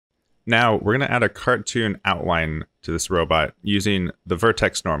Now we're going to add a cartoon outline to this robot using the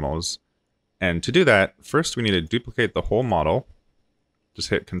vertex normals. And to do that, first we need to duplicate the whole model. Just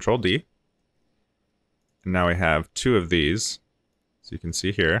hit Control D. And now we have two of these, so you can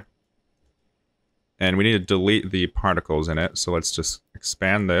see here. And we need to delete the particles in it, so let's just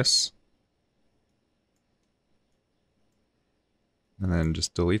expand this. And then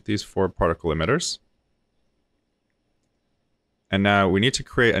just delete these 4 particle emitters. And now we need to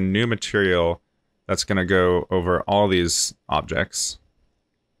create a new material that's going to go over all these objects.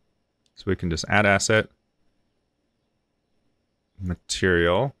 So we can just add asset,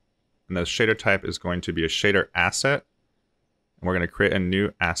 material, and the shader type is going to be a shader asset. And we're going to create a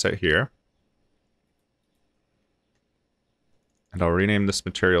new asset here. And I'll rename this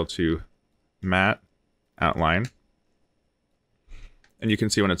material to matte outline. And you can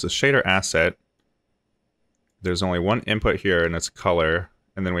see when it's a shader asset, there's only one input here and it's color.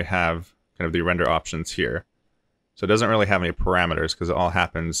 And then we have kind of the render options here. So it doesn't really have any parameters because it all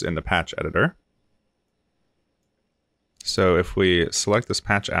happens in the patch editor. So if we select this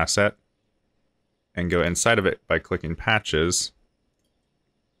patch asset and go inside of it by clicking patches,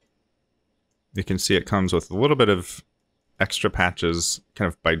 you can see it comes with a little bit of extra patches kind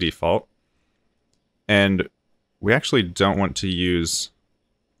of by default. And we actually don't want to use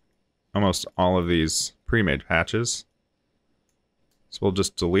almost all of these pre-made patches. So we'll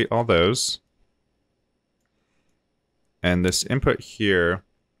just delete all those. And this input here,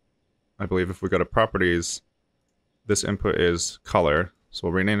 I believe if we go to properties, this input is color. So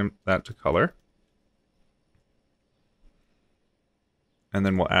we'll rename that to color. And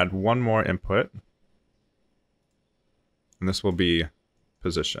then we'll add one more input. And this will be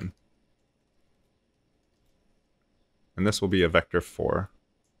position. And this will be a vector 4.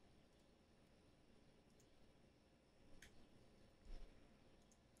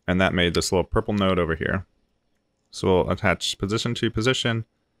 And that made this little purple node over here. So we'll attach position to position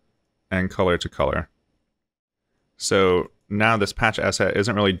and color to color. So now this patch asset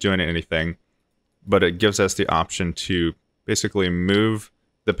isn't really doing anything, but it gives us the option to basically move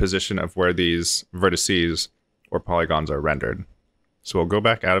the position of where these vertices or polygons are rendered. So we'll go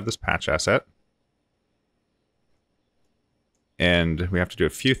back out of this patch asset. And we have to do a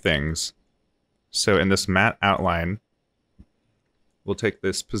few things. So in this matte outline, we'll take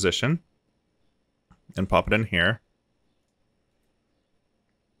this position and pop it in here.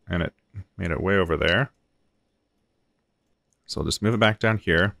 And it made it way over there. So I'll just move it back down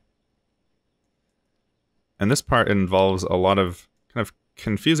here. And this part involves a lot of kind of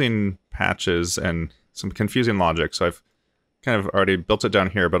confusing patches and some confusing logic. So I've kind of already built it down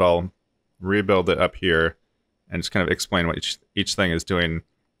here, but I'll rebuild it up here and just kind of explain what each thing is doing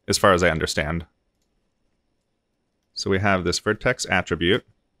as far as I understand. So we have this vertex attribute,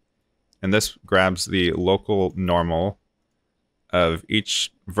 and this grabs the local normal of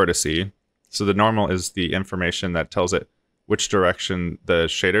each vertice. So the normal is the information that tells it which direction the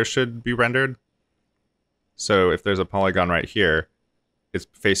shader should be rendered. So if there's a polygon right here, it's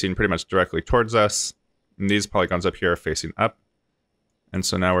facing pretty much directly towards us, and these polygons up here are facing up. And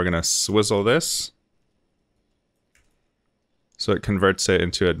so now we're going to swizzle this. So it converts it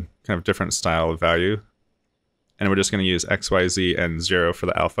into a kind of different style of value. And we're just going to use X, Y, Z, and 0 for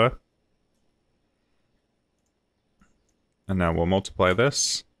the alpha. And now we'll multiply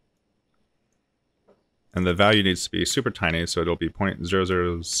this. And the value needs to be super tiny, so it'll be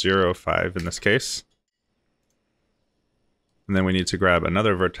 0.0005 in this case. And then we need to grab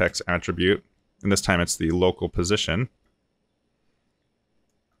another vertex attribute, and this time it's the local position.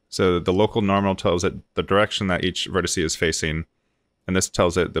 So the local normal tells it the direction that each vertex is facing, and this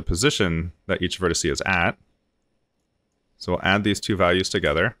tells it the position that each vertex is at. So we'll add these two values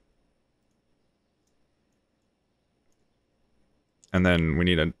together. And then we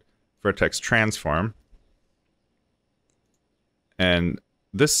need a vertex transform. And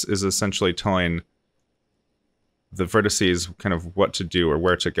this is essentially telling the vertices kind of what to do or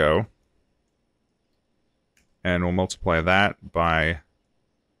where to go. And we'll multiply that by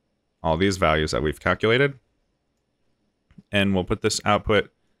all these values that we've calculated. And we'll put this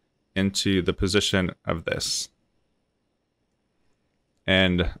output into the position of this.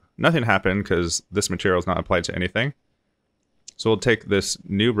 And nothing happened because this material is not applied to anything. So we'll take this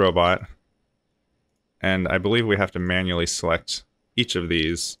new robot, and I believe we have to manually select each of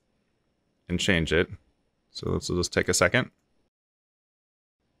these and change it. So let's just take a second.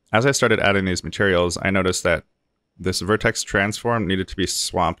 As I started adding these materials, I noticed that this vertex transform needed to be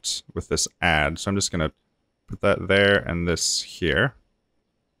swapped with this add. So I'm just going to put that there and this here.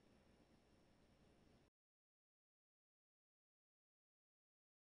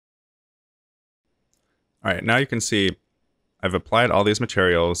 All right, now you can see I've applied all these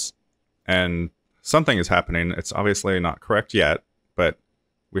materials and something is happening. It's obviously not correct yet, but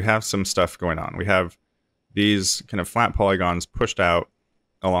we have some stuff going on. We have these kind of flat polygons pushed out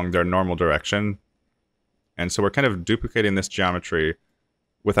along their normal direction. And so we're kind of duplicating this geometry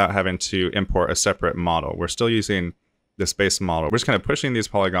without having to import a separate model. We're still using this base model. We're just kind of pushing these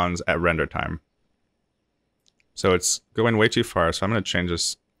polygons at render time. So it's going way too far, so I'm going to change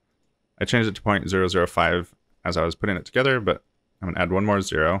this. I changed it to 0.005 as I was putting it together, but I'm going to add one more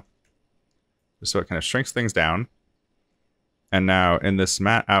 0, just so it kind of shrinks things down. And now in this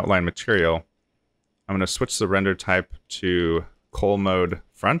matte outline material, I'm going to switch the render type to Kohl mode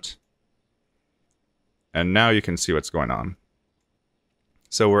front. And now you can see what's going on.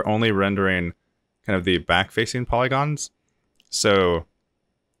 So we're only rendering kind of the back-facing polygons. So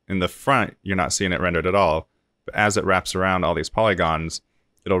in the front, you're not seeing it rendered at all. But as it wraps around all these polygons,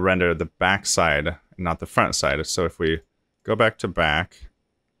 it'll render the back side, not the front side. So if we go back to back,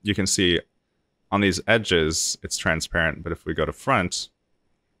 you can see on these edges, it's transparent. But if we go to front,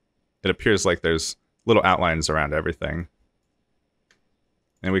 it appears like there's little outlines around everything.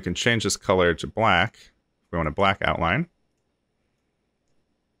 And we can change this color to black if we want a black outline.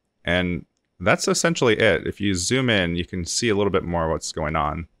 And that's essentially it. If you zoom in, you can see a little bit more what's going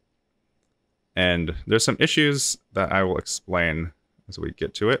on. And there's some issues that I will explain as we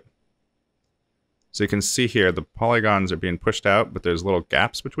get to it. So you can see here, the polygons are being pushed out, but there's little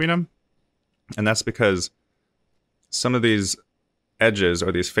gaps between them. And that's because some of these edges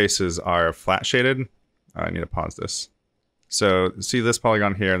or these faces are flat shaded. I need to pause this. So see this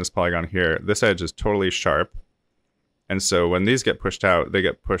polygon here and this polygon here. This edge is totally sharp. And so when these get pushed out, they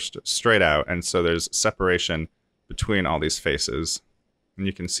get pushed straight out. And so there's separation between all these faces. And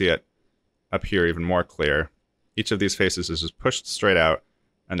you can see it up here even more clear. Each of these faces is just pushed straight out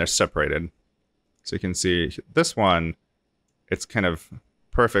and they're separated. So you can see this one, it's kind of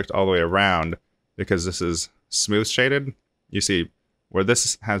perfect all the way around because this is smooth shaded. You see where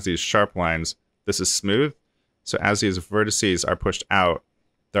this has these sharp lines, this is smooth. So as these vertices are pushed out,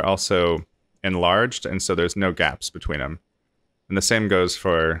 they're also enlarged, and so there's no gaps between them. And the same goes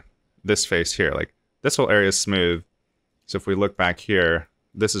for this face here. Like this whole area is smooth. So if we look back here,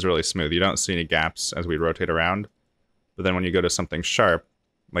 this is really smooth. You don't see any gaps as we rotate around. But then when you go to something sharp,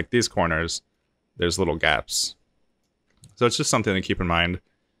 like these corners, there's little gaps. So it's just something to keep in mind.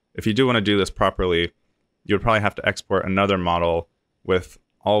 If you do want to do this properly, you would probably have to export another model with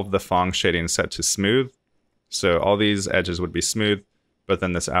all of the Phong shading set to smooth. So all these edges would be smooth, but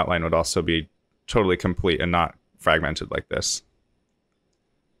then this outline would also be totally complete and not fragmented like this.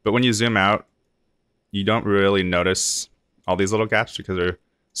 But when you zoom out, you don't really notice all these little gaps because they're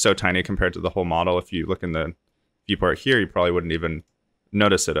so tiny compared to the whole model. If you look in the viewport here, you probably wouldn't even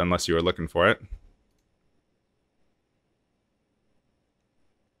notice it unless you were looking for it.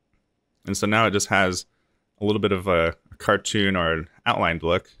 And so now it just has a little bit of a cartoon or an outlined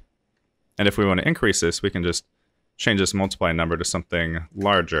look. And if we want to increase this, we can just change this multiply number to something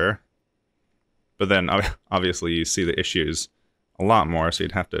larger. But then obviously you see the issues a lot more, so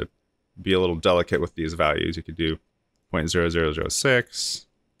you'd have to be a little delicate with these values. You could do 0.0006,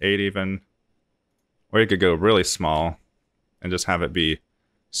 8 even, or you could go really small and just have it be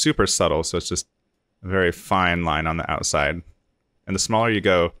super subtle, so it's just a very fine line on the outside. And the smaller you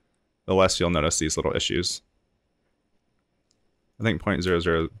go, the less you'll notice these little issues. I think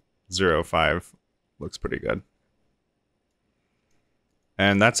 0.0005 looks pretty good.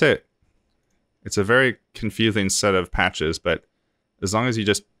 And that's it. It's a very confusing set of patches, but as long as you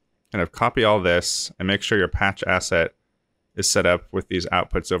just kind of copy all this and make sure your patch asset is set up with these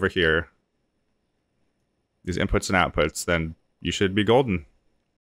outputs over here, these inputs and outputs, then you should be golden.